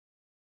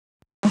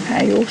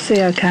Okay, you'll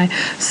see okay.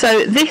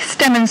 So this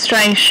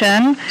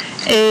demonstration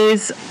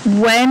is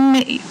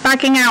when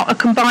bagging out a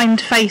combined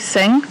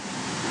facing,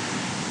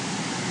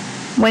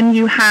 when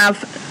you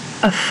have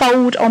a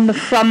fold on the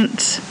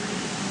front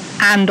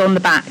and on the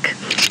back.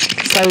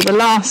 So the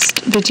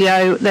last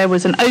video there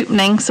was an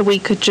opening, so we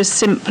could just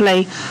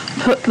simply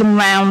put them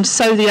round,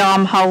 sew the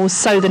armholes,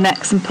 sew the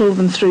necks and pull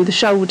them through the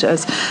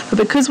shoulders. But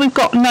because we've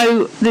got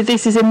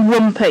this is in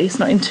one piece,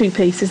 not in two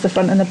pieces, the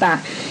front and the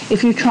back.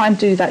 If you try and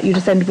do that, you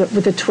just end up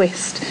with a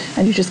twist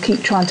and you just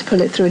keep trying to pull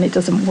it through and it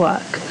doesn't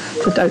work.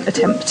 So don't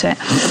attempt it.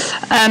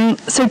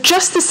 So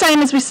just the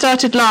same as we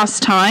started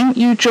last time,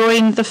 you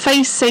join the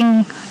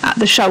facing at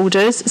the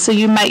shoulders, so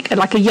you make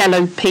like a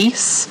yellow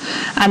piece,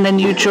 and then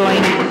you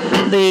join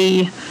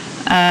the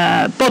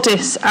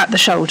bodice at the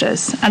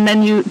shoulders, and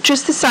then you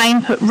just the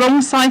same put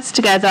wrong sides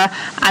together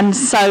and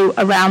sew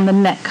around the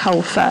neck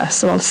hole first.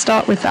 So I'll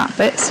start with that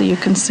bit so you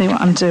can see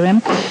what I'm doing.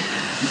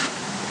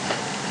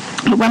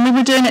 But when we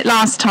were doing it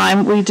last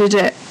time, we did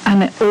it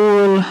and it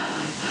all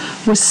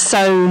was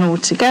sewn all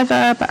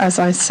together, but as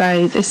I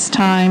say, this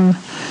time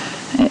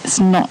it's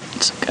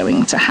not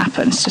going to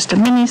happen. It's just a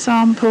mini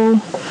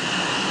sample.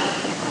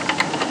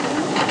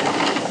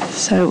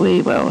 So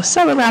we will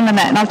sew around the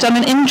neck. And I've done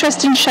an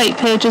interesting shape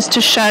here just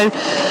to show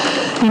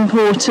the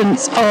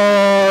importance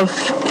of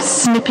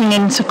snipping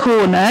into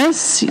corners.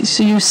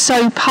 So you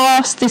sew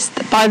past this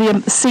by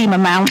the seam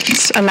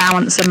allowance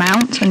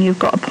amount when you've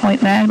got a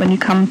point there when you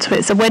come to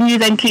it. So when you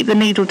then keep the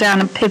needle down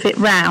and pivot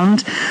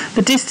round,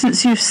 the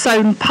distance you've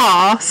sewn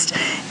past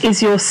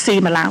is your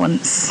seam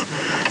allowance.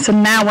 So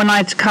now when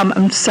I come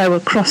and sew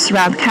across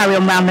around, carry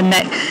on round the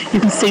neck, you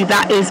can see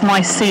that is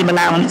my seam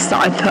allowance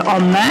that I put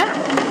on there.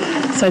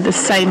 So the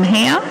same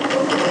here.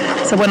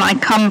 So when I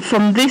come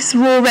from this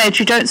raw edge,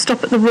 you don't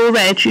stop at the raw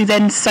edge, you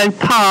then sew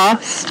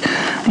past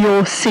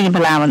your seam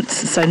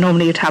allowance. So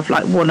normally you'd have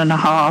like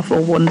 1.5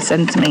 or 1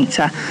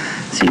 centimetre.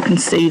 So you can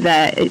see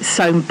there it's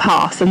sewn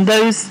past. And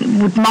those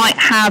might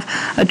have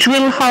a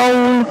drill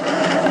hole,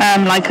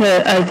 like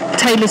a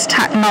tailor's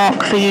tack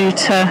mark for you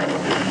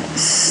to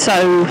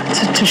sew,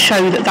 to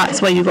show that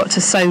that's where you got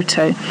to sew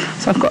to.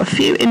 So I've got a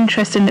few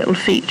interesting little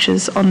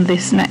features on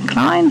this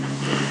neckline.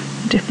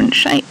 Different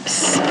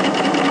shapes.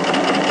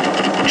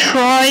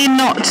 Try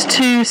not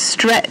to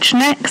stretch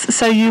necks,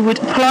 so you would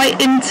apply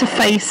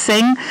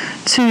interfacing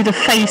to the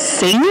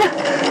facing,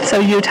 so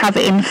you'd have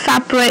it in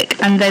fabric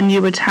and then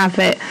you would have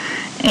it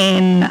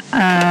in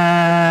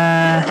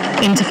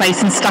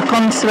interfacing stuck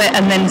onto it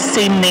and then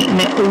seam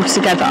knitting it all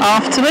together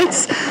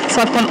afterwards.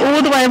 So I've gone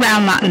all the way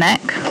around that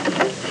neck.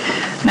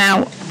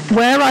 Now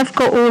where I've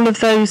got all of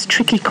those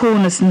tricky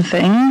corners and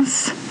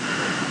things,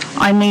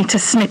 I need to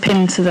snip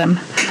into them,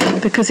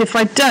 because if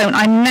I don't,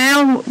 I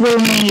now will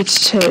need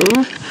to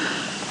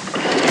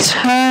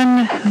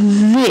turn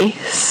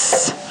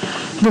this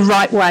the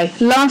right way.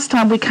 Last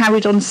time we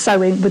carried on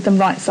sewing with them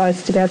right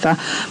sides together,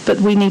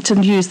 but we need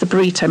to use the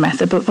burrito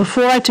method. But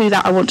before I do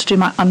that, I want to do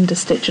my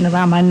understitching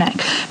around my neck.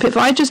 But if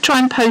I just try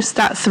and post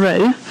that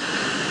through,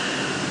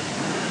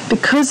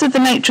 because of the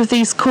nature of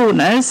these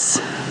corners,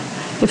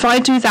 if I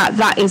do that,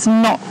 that is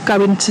not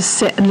going to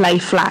sit and lay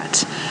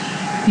flat.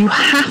 You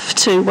have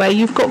to, where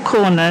you've got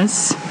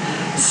corners,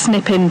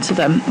 snip into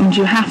them, and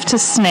you have to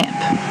snip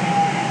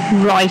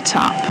right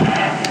up.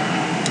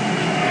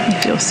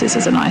 If your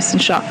scissors are nice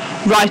and sharp,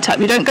 right up.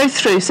 You don't go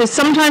through. So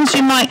sometimes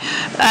you might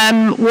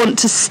want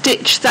to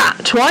stitch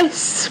that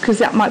twice, because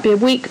that might be a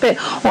weak bit,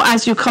 or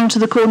as you come to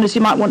the corners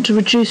you might want to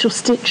reduce your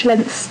stitch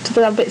lengths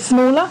to a bit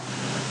smaller,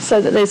 so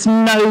that there's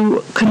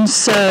no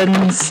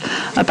concerns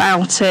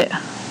about it,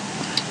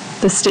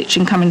 the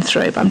stitching coming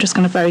through. But I'm just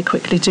going to very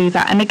quickly do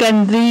that. And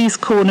again, these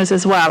corners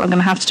as well, I'm going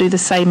to have to do the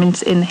same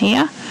in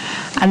here,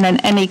 and then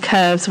any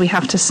curves we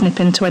have to snip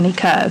into any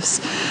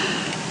curves.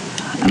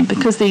 And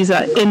because these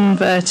are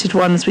inverted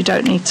ones, we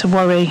don't need to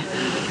worry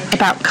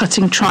about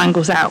cutting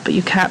triangles out, but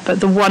you can. But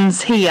the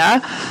ones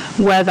here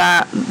where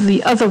they're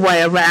the other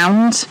way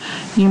around,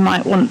 you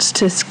might want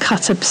to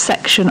cut a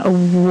section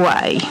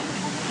away.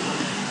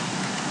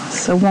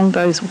 So one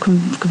goes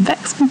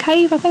convex,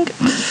 concave, I think.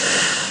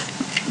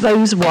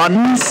 Those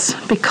ones,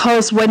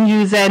 because when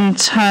you then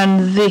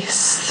turn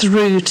this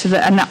through to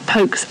the, and that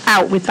pokes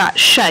out with that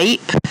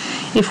shape,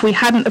 if we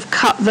hadn't have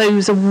cut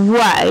those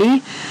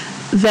away,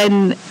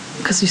 then,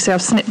 because you see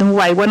I've snipped them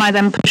away, when I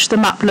then push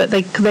them up, look,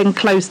 they then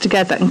close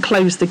together and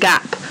close the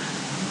gap.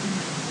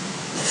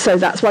 So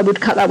that's why we'd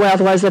cut that way,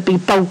 otherwise they'd be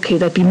bulky,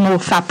 there'd be more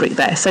fabric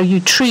there. So you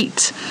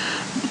treat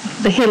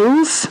the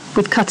hills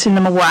with cutting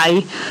them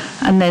away,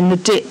 and then the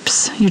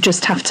dips you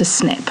just have to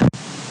snip.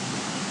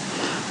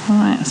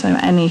 Alright, so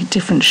any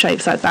different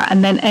shapes like that,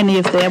 and then any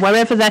of there,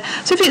 wherever they're,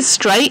 so if it's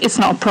straight, it's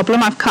not a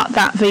problem. I've cut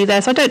that V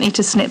there, so I don't need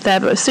to snip there,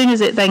 but as soon as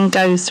it then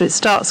goes to, it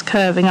starts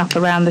curving up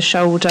around the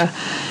shoulder,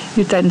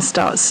 you then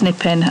start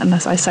snipping. And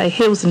as I say,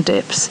 heels and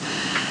dips.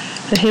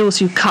 The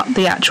heels you cut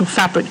the actual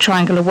fabric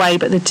triangle away,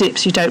 but the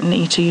dips you don't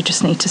need to, you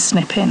just need to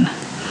snip in.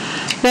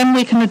 Then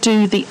we can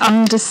do the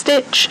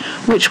understitch,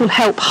 which will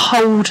help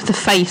hold the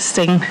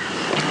facing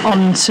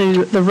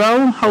onto the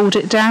roll, hold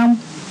it down.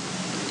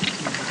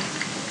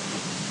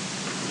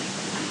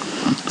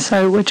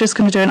 So we're just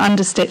going to do an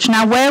understitch.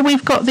 Now where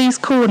we've got these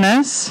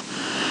corners,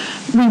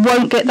 we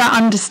won't get that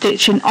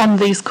understitching on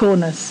these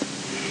corners.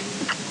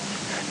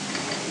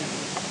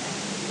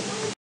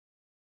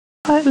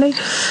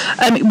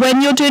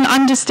 When you're doing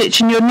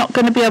understitching, you're not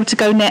going to be able to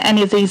go near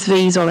any of these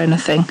V's or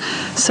anything,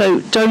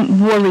 so don't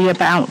worry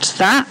about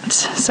that.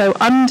 So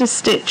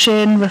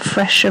understitching,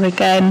 refresher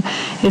again,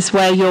 is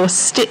where you're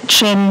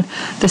stitching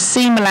the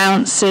seam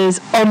allowances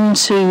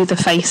onto the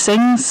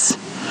facings.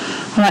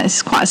 All right, this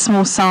is quite a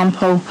small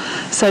sample.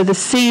 So the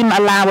seam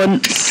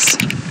allowance,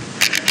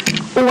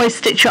 always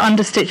stitch your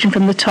understitching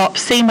from the top,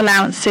 seam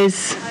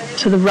allowances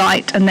to the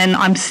right, and then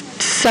I'm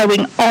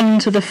sewing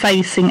onto the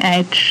facing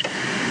edge.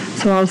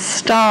 So I'll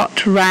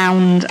start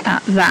round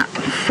at that,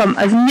 from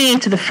as near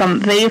to the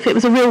front V. If it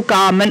was a real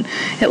garment,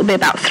 it will be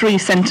about 3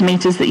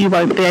 centimetres that you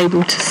won't be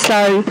able to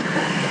sew.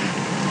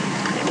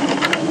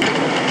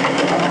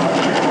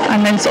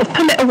 And then sort of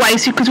pull it away,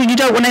 because you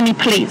don't want any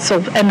pleats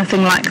or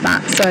anything like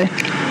that. So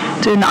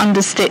doing the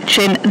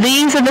understitching.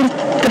 These are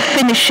the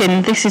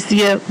finishing. This is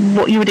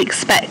what you would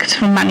expect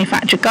from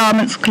manufactured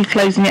garments,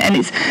 closing it, and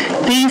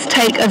these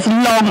take as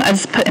long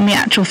as putting the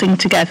actual thing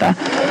together.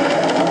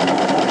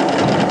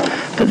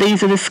 But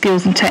these are the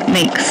skills and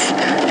techniques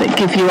that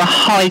give you a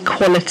high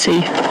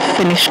quality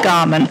finished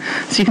garment.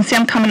 So you can see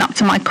I'm coming up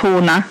to my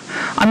corner.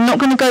 I'm not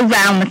going to go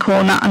round the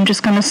corner, I'm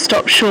just going to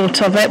stop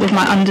short of it with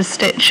my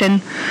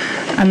understitching,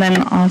 and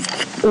then I'll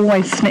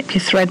always snip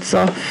your threads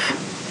off,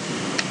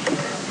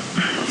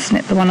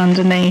 snip the one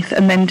underneath,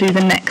 and then do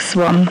the next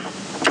one.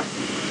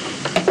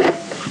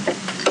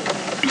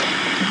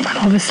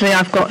 Obviously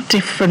I've got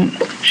different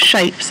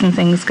shapes and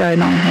things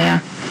going on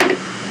here.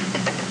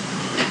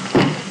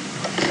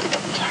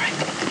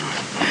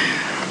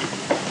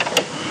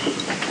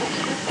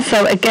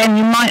 So again,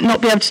 you might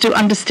not be able to do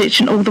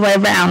understitching all the way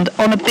around.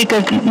 On a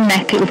bigger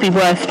neck, it would be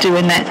worth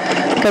doing it.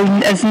 Go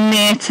as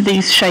near to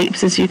these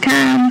shapes as you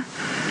can.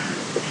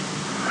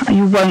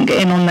 You won't get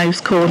in on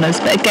those corners,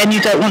 but again, you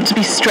don't want to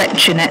be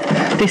stretching it.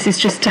 This is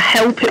just to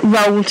help it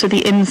roll to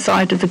the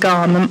inside of the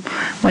garment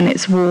when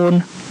it's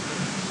worn.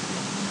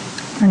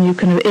 And you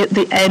can, at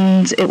the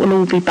end, it will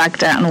all be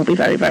bagged out and all be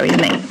very, very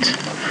neat.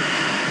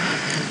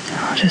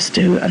 I'll just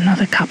do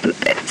another couple of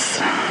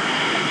bits.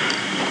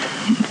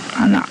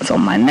 And that's on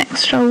my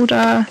next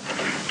shoulder,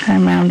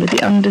 going around with the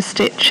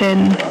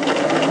understitching.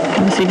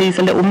 Obviously these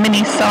are little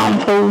mini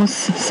samples,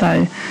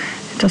 so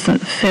it doesn't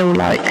feel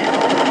like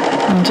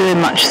I'm doing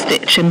much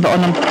stitching, but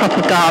on a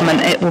proper garment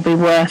it will be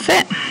worth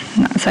it.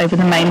 And that's over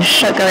the main,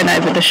 going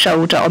over the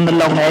shoulder on the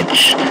long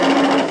edge.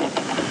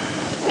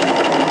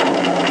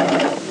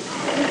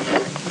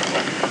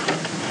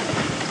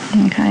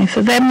 Okay,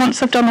 so then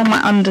once I've done all my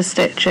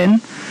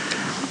understitching,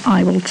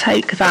 I will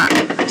take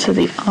that to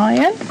the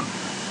iron.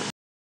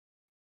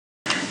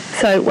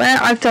 So where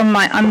I've done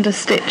my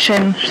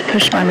understitching, just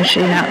push my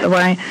machine out the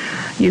way,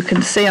 you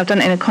can see I've done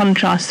it in a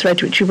contrast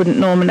thread, which you wouldn't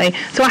normally.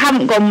 So I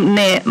haven't gone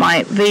near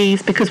my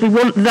V's because we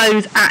want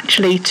those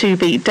actually to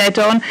be dead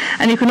on.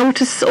 And you can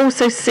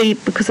also see,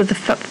 because of the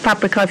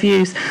fabric I've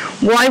used,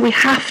 why we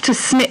have to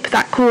snip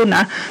that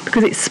corner,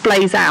 because it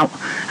splays out.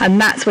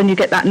 And that's when you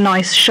get that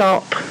nice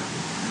sharp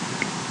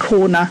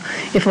corner.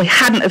 If we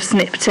hadn't have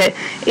snipped it,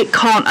 it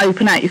can't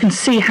open out. You can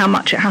see how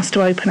much it has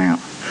to open out.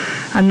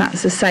 And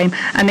that's the same.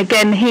 And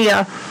again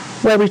here,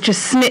 where we've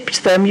just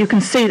snipped them, you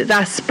can see that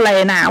they're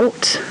splaying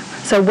out.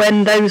 So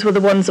when those were the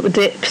ones that were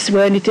dips,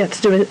 we only had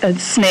to do a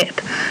snip.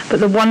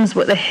 But the ones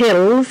with the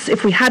hills,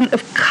 if we hadn't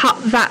have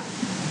cut that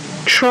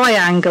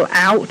triangle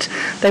out,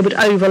 they would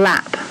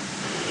overlap.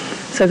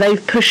 So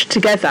they've pushed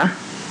together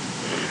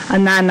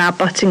and they're now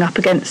butting up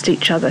against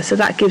each other. So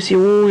that gives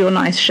you all your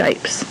nice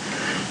shapes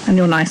and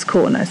your nice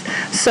corners.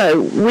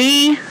 So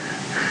we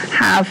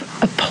have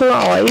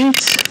applied,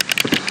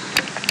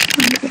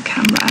 get the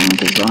camera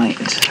angle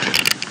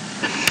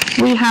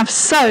right, we have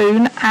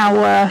sewn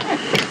our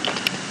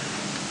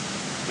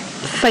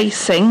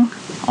facing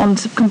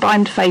onto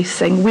combined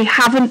facing. We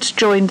haven't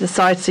joined the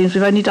side seams,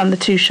 we've only done the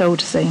 2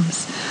 shoulder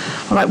seams.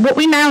 Alright, what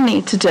we now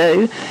need to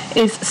do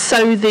is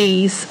sew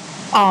these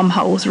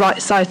armholes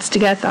right sides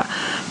together,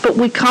 but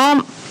we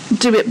can't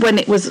do it when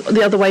it was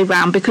the other way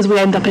round because we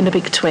end up in a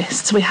big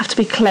twist, so we have to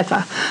be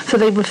clever. So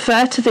they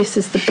refer to this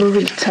as the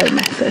burrito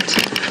method,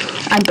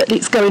 but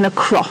it's going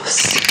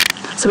across,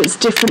 so it's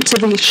different to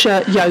the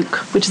shirt yoke,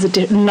 which is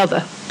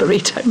another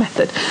burrito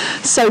method.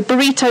 So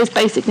burritos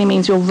basically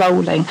means you're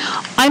rolling.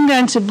 I'm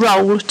going to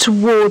roll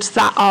towards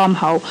that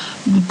armhole.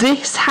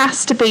 This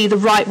has to be the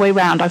right way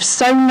round. I've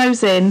sewn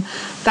those in,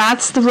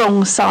 that's the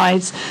wrong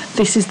sides,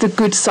 this is the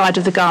good side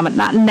of the garment.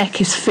 That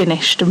neck is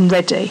finished and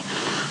ready.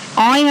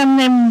 I am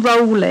then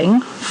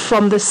rolling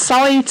from the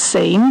side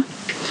seam,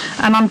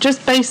 and I'm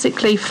just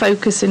basically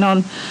focusing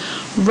on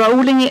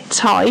rolling it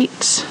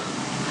tight,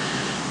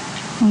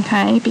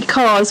 okay,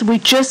 because we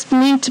just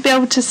need to be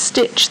able to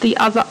stitch the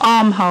other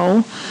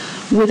armhole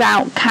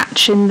without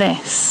catching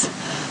this.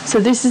 So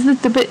this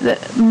is the bit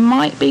that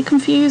might be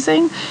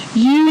confusing.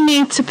 You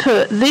need to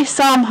put this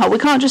armhole, we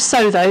can't just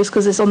sew those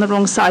because it's on the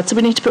wrong side, so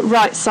we need to put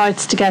right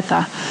sides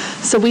together.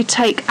 So we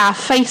take our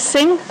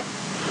facing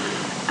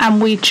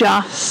and we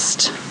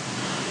just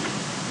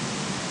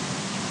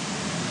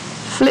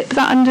flip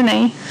that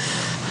underneath,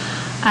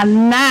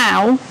 and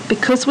now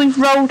because we've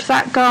rolled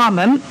that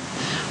garment,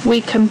 we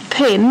can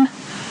pin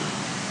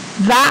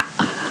that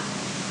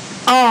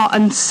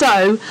and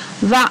sew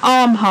that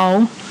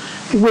armhole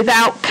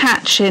without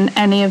catching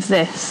any of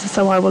this.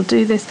 So I will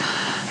do this,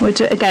 we'll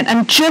do it again,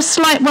 and just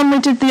like when we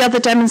did the other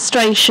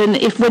demonstration,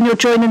 when you're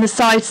joining the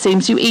side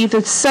seams, you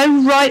either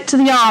sew right to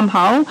the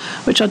armhole,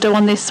 which I'll do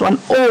on this one,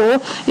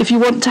 or if you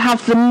want to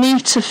have the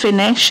neater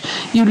finish,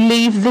 you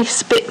leave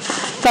this bit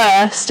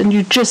first and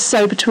you just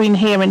sew between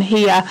here and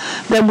here,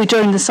 then we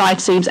join the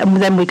side seams and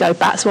then we go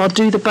back. So I'll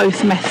do the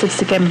both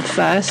methods again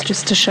first,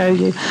 just to show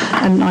you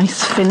a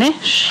nice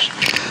finish.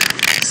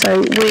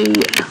 So we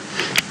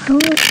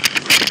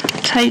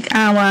take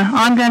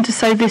I'm going to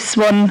sew this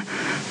one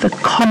the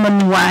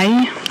common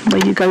way,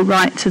 where you go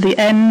right to the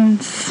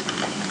ends.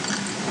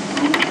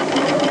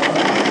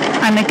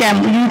 And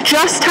again, you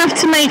just have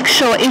to make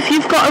sure, if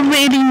you've got a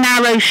really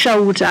narrow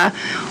shoulder,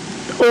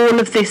 all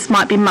of this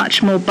might be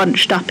much more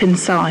bunched up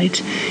inside.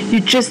 You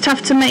just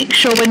have to make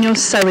sure when you're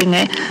sewing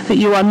it that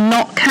you are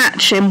not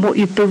catching what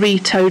you've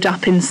burritoed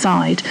up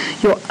inside.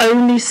 You're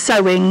only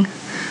sewing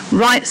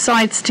right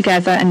sides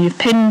together, and you've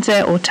pinned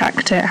it or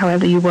tacked it,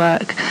 however you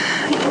work,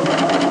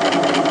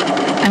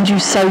 and you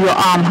sew your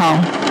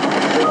armhole.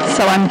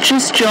 So I'm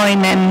just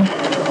joining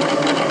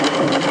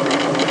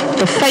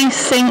the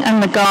facing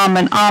and the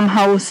garment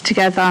armholes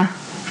together.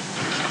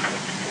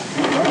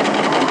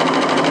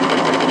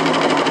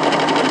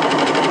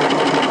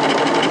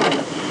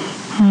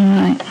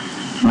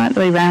 Right the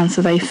way round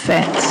so they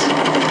fit.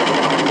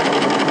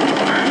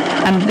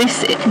 And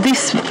this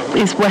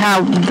is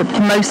how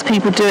most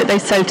people do it. They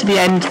sew to the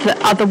end. The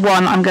other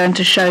one I'm going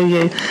to show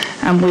you,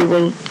 and we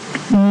will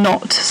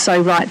not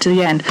sew right to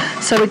the end.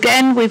 So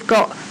again, we've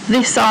got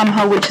this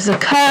armhole, which is a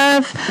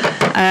curve,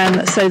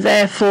 so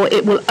therefore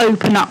it will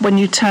open up when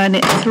you turn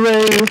it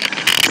through.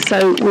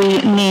 So we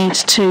need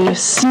to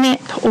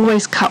snip.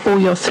 Always cut all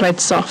your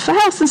threads off for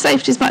health and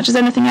safety as much as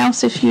anything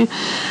else. If you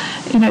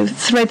know,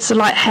 threads are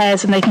like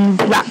hairs and they can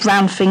wrap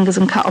round fingers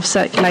and cut off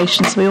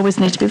circulation, so we always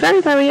need to be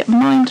very, very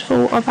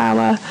mindful of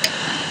our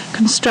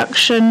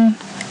construction,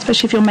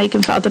 especially if you're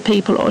making for other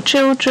people or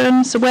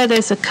children. So where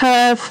there's a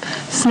curve,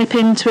 snip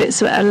into it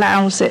so it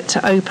allows it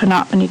to open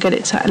up and you get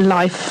it to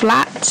lie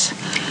flat.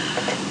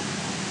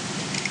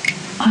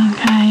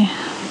 Okay.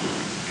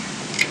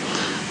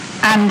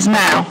 And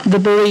now the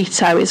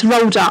burrito is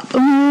rolled up.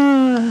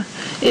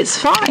 It's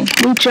fine,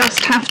 we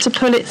just have to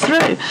pull it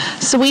through.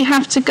 So we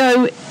have to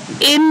go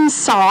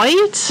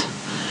inside,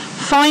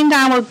 find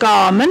our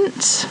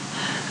garment,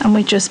 and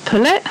we just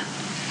pull it,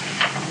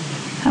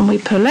 and we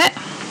pull it,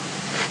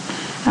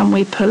 and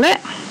we pull it,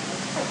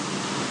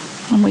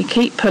 and we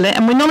keep pulling.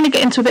 And we normally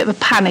get into a bit of a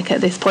panic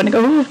at this point and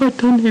go, oh, I've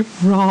done it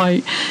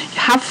right. You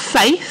have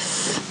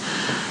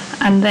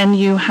faith, and then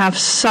you have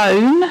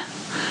sewn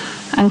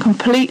and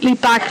completely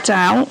bagged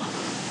out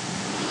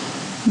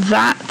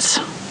that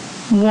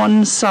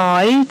one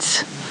side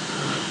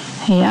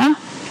here,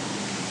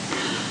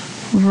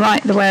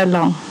 right the way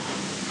along.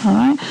 All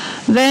right,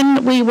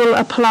 then we will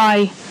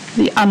apply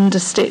the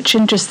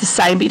understitching just the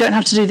same, but you don't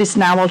have to do this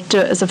now. I'll do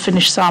it as a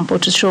finished sample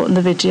to shorten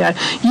the video.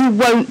 You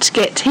won't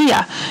get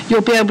here.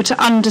 You'll be able to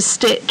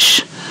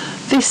understitch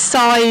this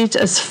side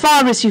as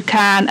far as you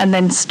can and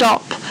then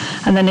stop,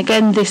 and then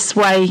again this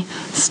way,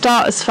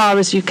 start as far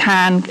as you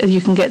can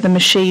get the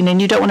machine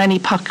in. You don't want any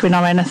puckering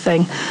or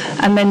anything,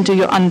 and then do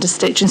your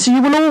understitching. So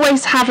you will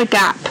always have a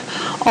gap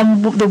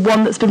on the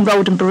one that's been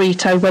rolled and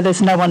burrito where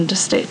there's no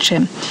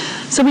understitching.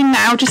 So we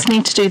now just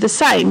need to do the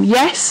same.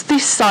 Yes,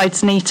 this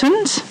side's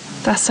neatened,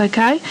 that's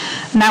okay.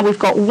 Now we've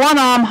got one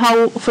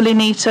armhole fully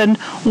neatened,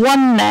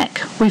 one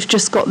neck, we've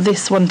just got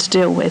this one to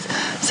deal with.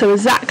 So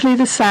exactly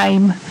the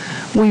same,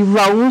 we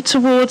roll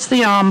towards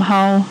the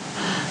armhole,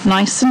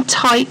 nice and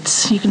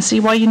tight. You can see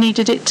why you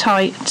needed it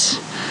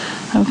tight.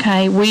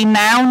 Okay, we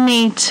now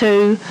need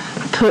to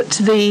put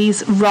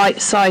these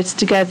right sides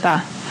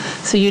together.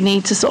 So you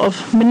need to sort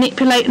of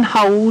manipulate and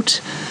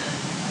hold.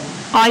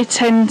 I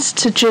tend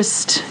to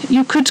just,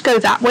 you could go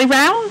that way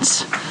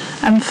round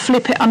and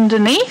flip it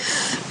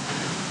underneath.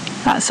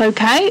 That's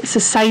okay, it's the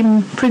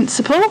same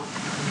principle.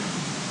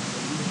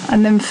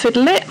 And then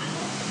fiddle it.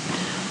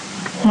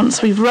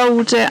 Once we've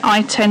rolled it,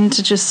 I tend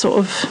to just sort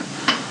of,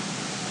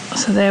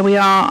 so there we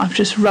are, I've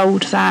just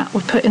rolled that.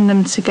 We're putting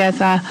them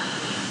together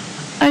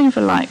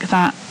over like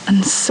that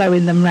and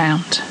sewing them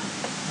round.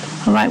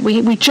 All right,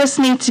 we just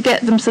need to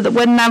get them so that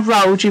when they're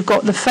rolled, you've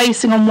got the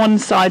facing on one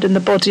side and the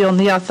body on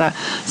the other.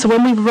 So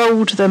when we've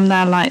rolled them,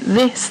 they're like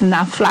this and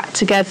they're flat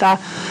together.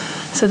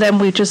 So then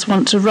we just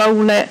want to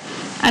roll it.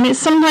 And it's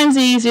sometimes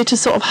easier to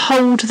sort of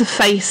hold the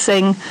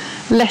facing,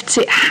 let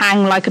it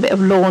hang like a bit of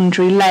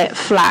laundry, lay it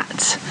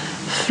flat,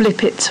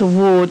 flip it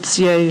towards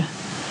you,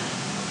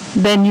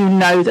 then you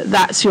know that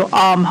that's your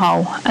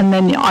armhole. And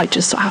then I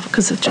just have,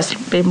 because I've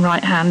just been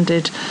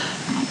right-handed,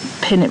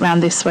 pin it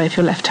round this way. If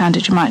you're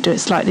left-handed, you might do it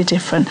slightly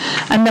different.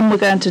 And then we're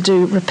going to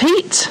do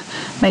repeat.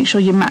 Make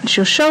sure you match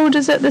your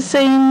shoulders at the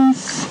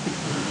seams.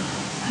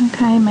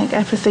 Okay, make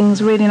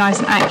everything's really nice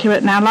and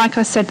accurate. Now, like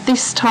I said,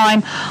 this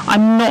time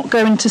I'm not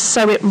going to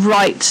sew it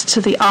right to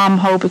the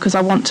armhole because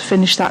I want to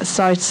finish that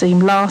side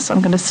seam last.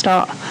 I'm going to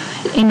start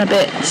in a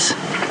bit,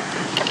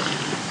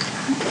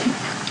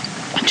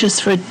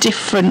 just for a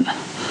different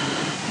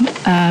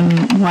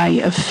way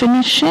of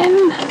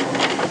finishing.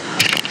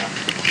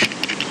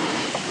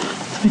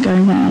 So we're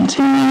going round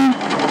here.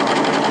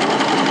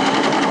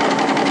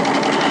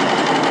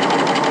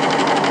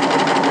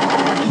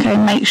 Okay,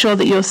 make sure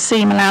that your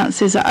seam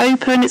allowances are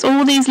open. It's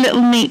all these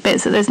little neat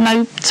bits, that there's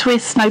no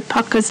twists, no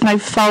puckers, no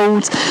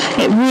folds.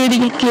 It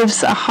really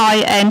gives a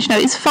high end. You know,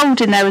 it's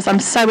folding there as I'm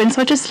sewing,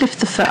 so I just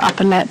lift the foot up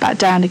and lay it back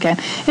down again.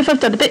 If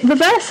I've done a bit,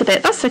 reverse a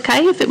bit, that's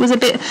okay. If it was a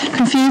bit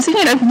confusing,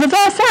 you know,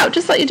 reverse out,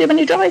 just like you do when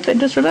you drive it.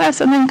 Just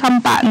reverse and then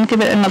come back and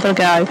give it another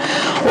go.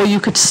 Or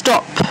you could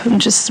stop and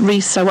just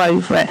re-sew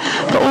over it.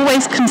 But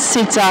always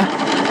consider,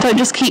 don't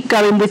just keep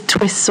going with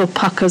twists or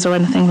puckers or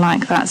anything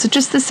like that. So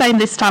just the same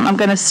this time, I'm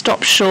going to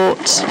stop short.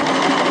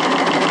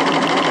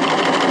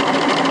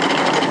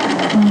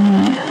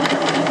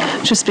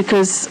 Just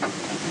because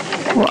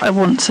what I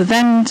want to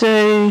then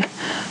do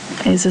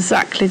is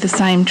exactly the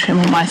same, trim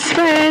all my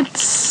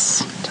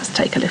threads. Does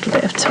take a little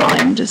bit of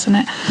time, doesn't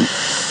it?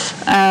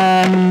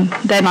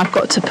 Then I've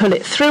got to pull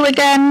it through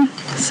again,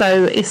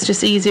 so it's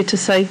just easier to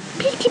say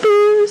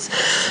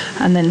peekaboo,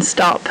 and then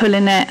start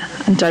pulling it.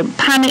 And don't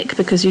panic,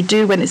 because you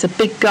do, when it's a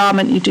big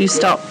garment, you do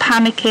start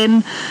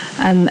panicking,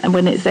 and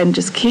when it's then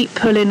just keep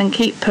pulling and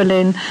keep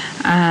pulling,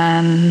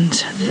 and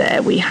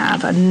there we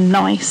have a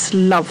nice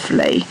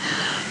lovely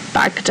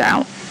bagged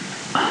out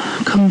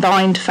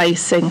combined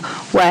facing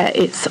where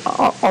it's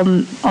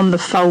on the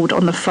fold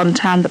on the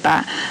front and the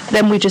back.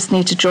 Then we just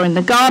need to join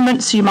the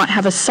garment. So you might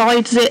have a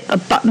side zip, a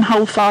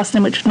buttonhole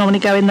fastening, which would normally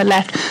go in the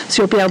left,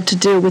 so you'll be able to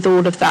deal with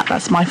all of that.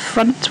 That's my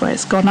front where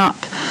it's gone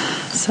up.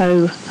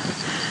 So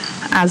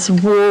as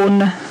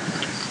worn,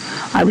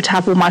 I would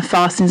have all my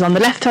fastenings on the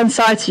left hand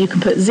side, so you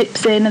can put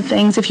zips in and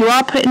things. If you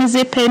are putting a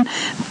zip in,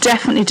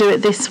 definitely do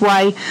it this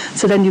way,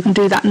 so then you can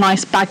do that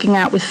nice bagging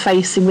out with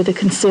facing with a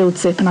concealed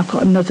zip, and I've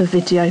got another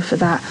video for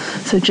that,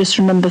 so just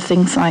remember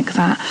things like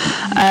that.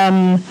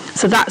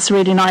 So that's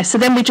really nice. So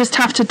then we just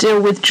have to deal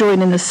with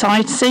joining the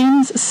side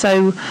seams.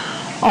 So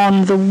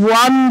on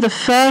the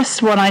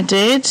first one I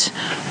did,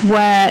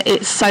 where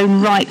it's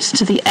sewn right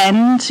to the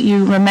end,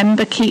 you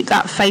remember, keep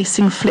that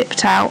facing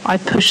flipped out. I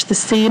push the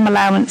seam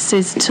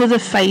allowances to the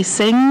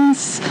facings,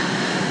 so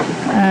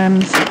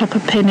pop a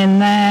pin in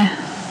there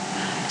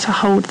to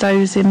hold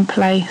those in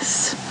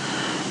place.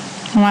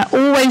 And I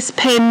always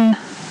pin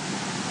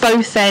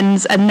both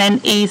ends and then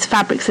ease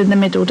fabrics in the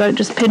middle. Don't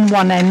just pin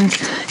one end,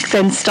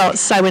 then start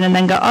sewing and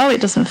then go, oh, it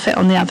doesn't fit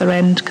on the other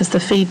end, because the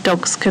feed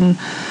dogs can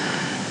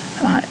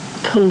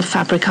pull the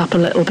fabric up a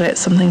little bit,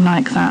 something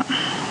like that.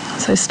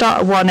 So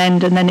start at one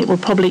end and then it will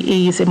probably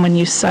ease in when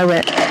you sew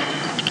it.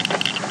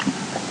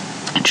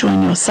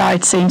 Join your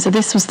side seam. So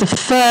this was the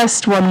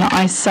first one that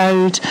I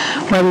sewed,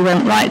 where we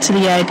went right to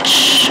the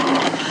edge.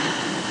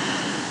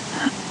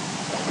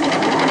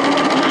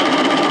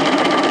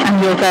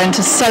 And you're going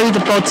to sew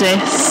the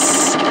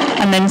bodice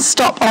and then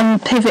stop on,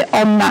 pivot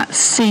on that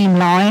seam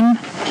line,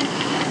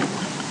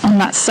 on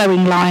that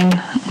sewing line,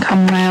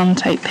 come round,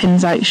 take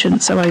pins out. You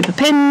shouldn't sew over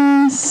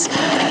pins.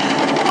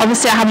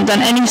 Obviously I haven't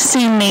done any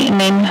seam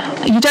neatening.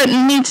 You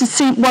don't need to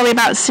worry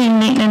about seam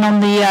neatening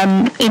on the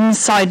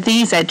inside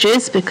these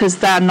edges, because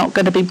they're not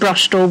going to be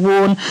brushed or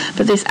worn,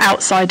 but this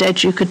outside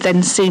edge you could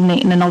then seam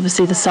neaten, and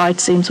obviously the side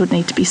seams would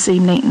need to be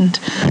seam neatened.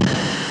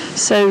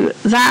 So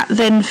that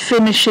then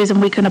finishes,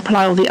 and we can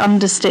apply all the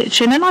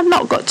understitching, and I've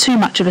not got too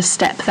much of a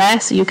step there,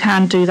 so you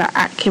can do that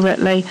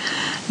accurately.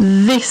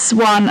 This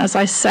one, as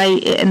I say,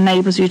 it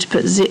enables you to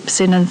put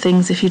zips in and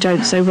things if you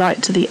don't sew right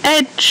to the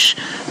edge.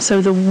 So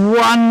the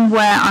one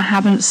where I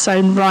haven't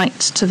sewn right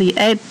to the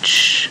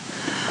edge,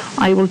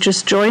 I will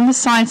just join the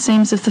side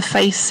seams of the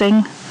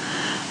facing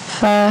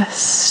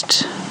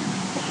first.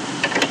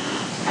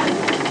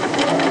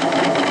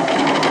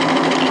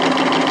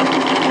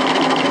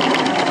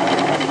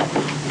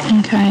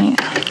 Okay,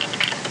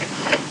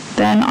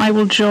 then I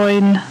will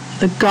join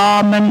the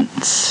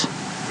garment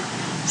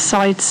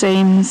side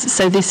seams.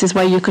 So this is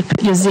where you could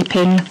put your zip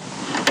in,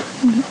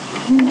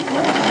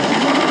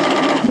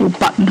 or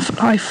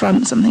buttonfly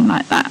front, something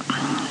like that.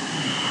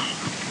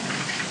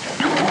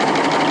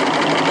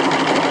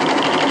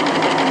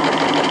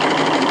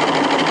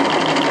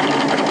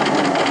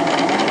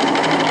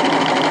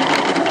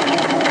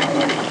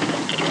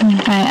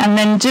 Okay, and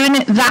then doing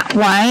it that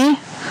way,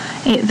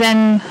 it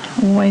then,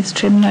 always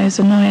trim those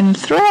annoying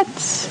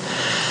threads.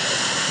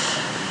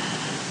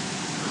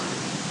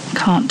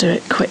 Can't do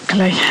it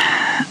quickly.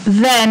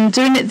 Then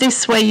doing it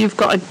this way, you've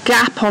got a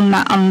gap on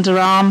that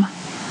underarm,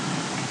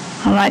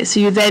 Alright, so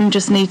you then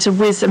just need to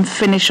whiz and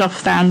finish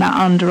off down that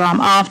underarm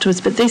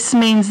afterwards, but this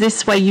means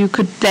this way you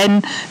could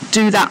then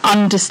do that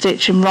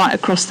understitching right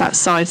across that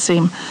side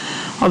seam.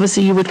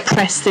 Obviously you would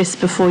press this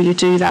before you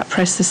do that,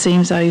 press the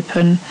seams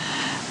open,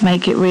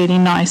 make it really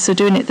nice. So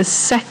doing it the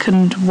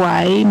second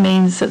way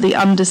means that the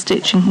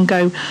understitching can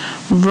go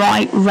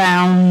right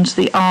round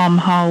the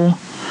armhole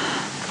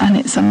and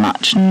it's a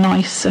much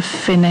nicer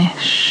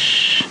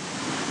finish.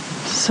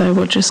 So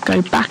we'll just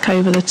go back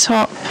over the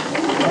top.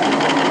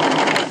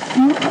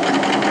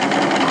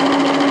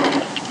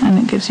 And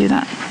it gives you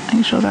that,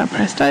 make sure they're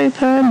pressed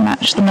open,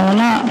 match them all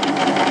up.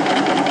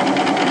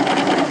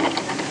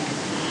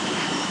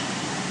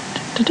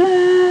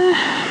 Da-da-da.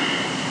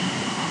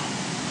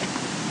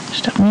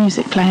 Just have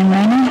music playing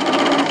really.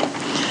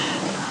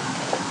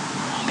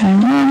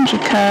 Going round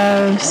your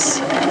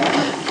curves.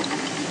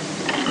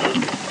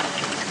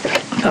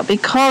 But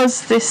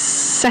because this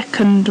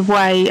second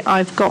way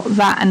I've got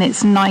that and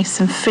it's nice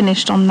and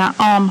finished on that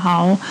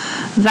armhole,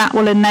 that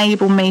will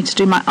enable me to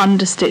do my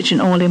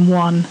understitching all in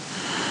one.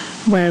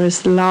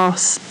 Whereas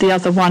the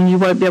other one you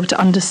won't be able to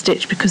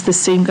understitch because the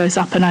seam goes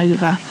up and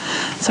over.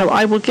 So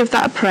I will give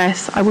that a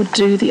press, I will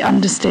do the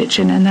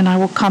understitching, and then I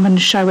will come and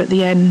show at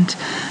the end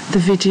the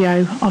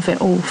video of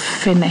it all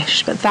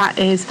finished. But that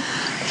is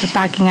the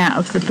bagging out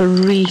of the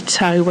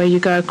burrito, where you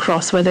go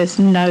across, where it's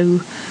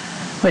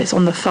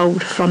on the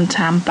fold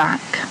front and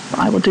back. But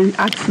I will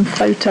add some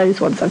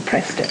photos once I've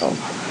pressed it on.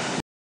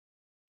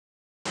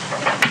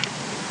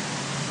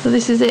 So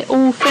this is it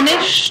all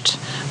finished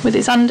with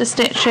its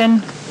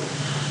understitching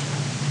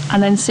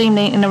and then seam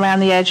neating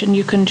around the edge, and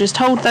you can just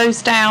hold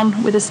those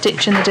down with a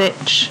stitch in the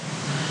ditch,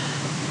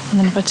 and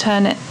then if I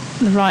turn it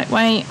the right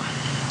way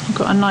you've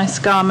got a nice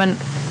garment,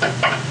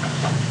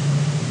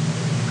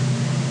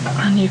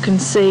 and you can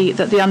see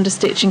that the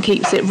understitching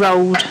keeps it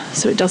rolled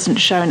so it doesn't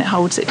show and it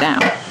holds it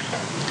down.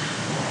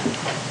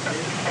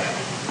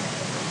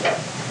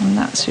 And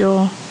that's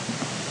your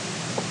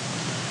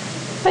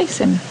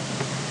facing.